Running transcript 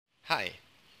Hi,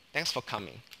 thanks for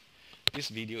coming. This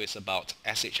video is about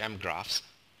SHM graphs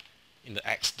in the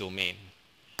X domain.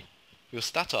 We'll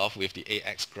start off with the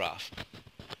AX graph.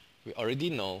 We already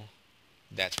know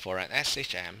that for an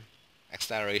SHM,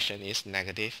 acceleration is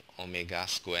negative omega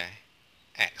square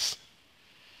x.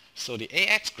 So the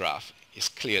AX graph is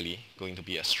clearly going to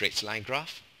be a straight line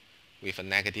graph with a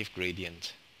negative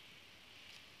gradient.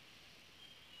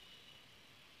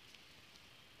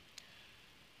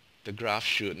 The graph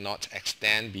should not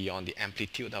extend beyond the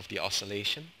amplitude of the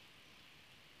oscillation,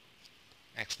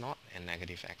 x0 and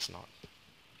negative x0.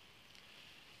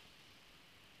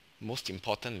 Most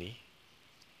importantly,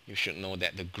 you should know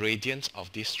that the gradient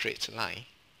of this straight line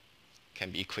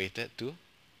can be equated to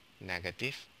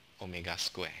negative omega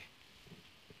square.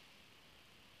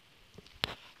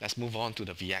 Let's move on to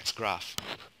the Vx graph.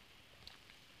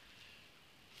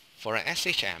 For an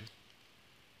SHM,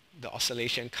 the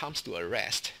oscillation comes to a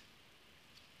rest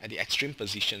at the extreme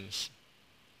positions.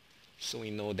 So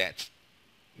we know that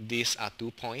these are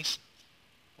 2 points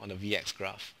on the Vx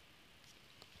graph.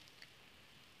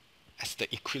 At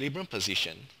the equilibrium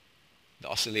position, the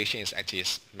oscillation is at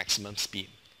its maximum speed.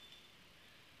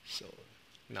 So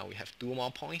now we have 2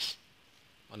 more points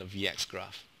on the Vx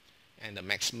graph. And the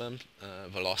maximum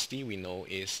velocity we know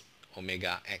is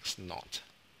omega x0.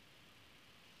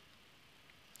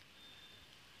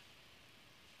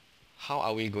 How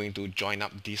are we going to join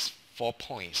up these 4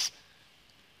 points?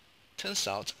 Turns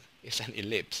out it's an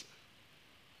ellipse.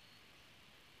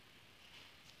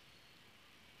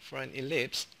 For an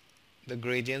ellipse, the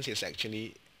gradient is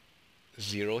actually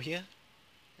 0 here,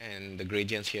 and the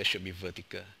gradients here should be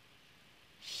vertical.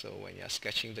 So when you are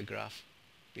sketching the graph,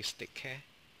 please take care.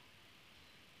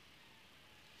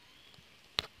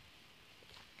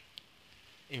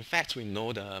 In fact, we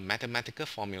know the mathematical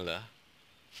formula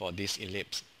for this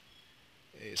ellipse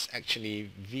is actually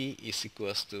V is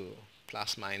equals to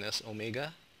plus minus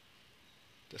omega,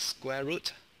 the square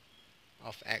root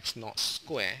of x0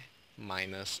 square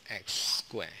minus x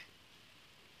square.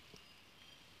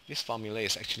 This formula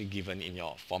is actually given in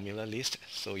your formula list,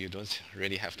 so you don't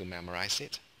really have to memorize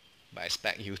it, but I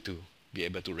expect you to be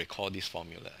able to recall this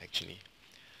formula actually.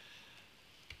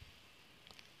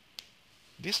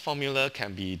 This formula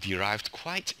can be derived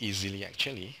quite easily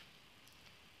actually.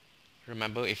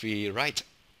 Remember, if we write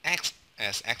x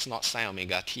as x0 sine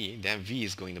omega t, then v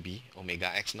is going to be omega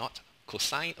x0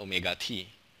 cosine omega t.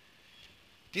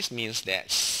 This means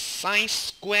that sine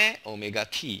square omega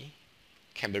t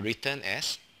can be written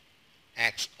as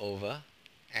x over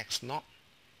x0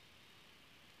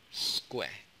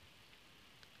 square.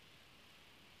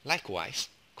 Likewise,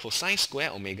 cosine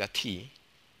square omega t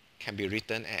can be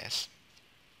written as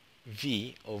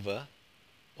v over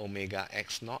omega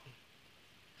x0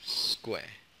 square.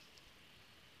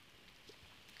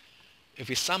 If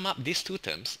we sum up these two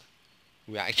terms,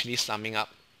 we are actually summing up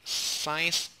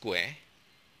sine square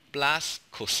plus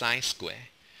cosine square,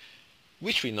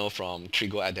 which we know from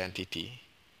trigo identity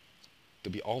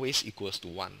to be always equals to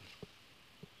 1.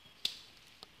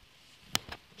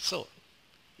 So,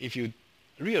 if you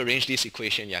rearrange this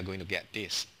equation, you are going to get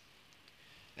this.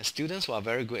 And students who are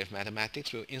very good at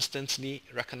mathematics will instantly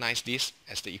recognize this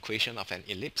as the equation of an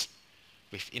ellipse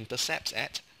with intercepts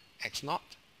at x0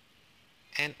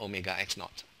 and omega x0.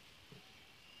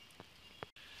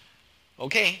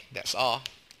 Okay, that's all.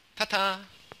 Ta-ta!